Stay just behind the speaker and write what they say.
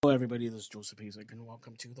Hello, everybody. This is Joseph Hazek, and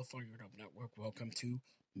welcome to the Fired Up Network. Welcome to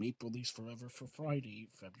Maple Leafs Forever for Friday,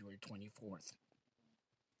 February 24th.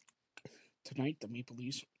 Tonight, the Maple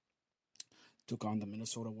Leafs took on the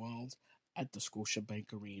Minnesota Wild at the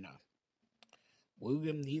Scotiabank Arena.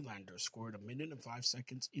 William Nylander scored a minute and 5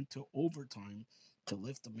 seconds into overtime to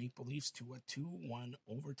lift the Maple Leafs to a 2-1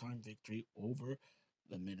 overtime victory over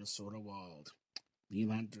the Minnesota Wild.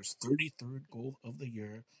 Nylander's 33rd goal of the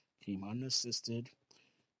year came unassisted.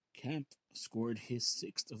 Kemp scored his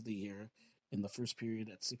sixth of the year in the first period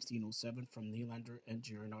at 16:07 from Nylander and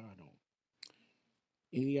Giordano.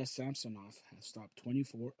 Ilya Samsonov has stopped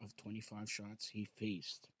 24 of 25 shots he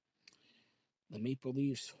faced. The Maple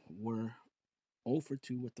Leafs were 0 for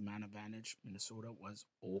 2 with the man advantage. Minnesota was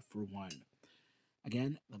 0 for 1.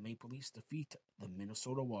 Again, the Maple Leafs defeat the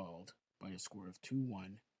Minnesota Wild by a score of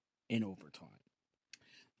 2-1 in overtime.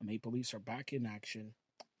 The Maple Leafs are back in action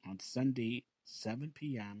on Sunday, 7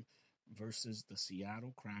 p.m. versus the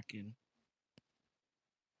Seattle Kraken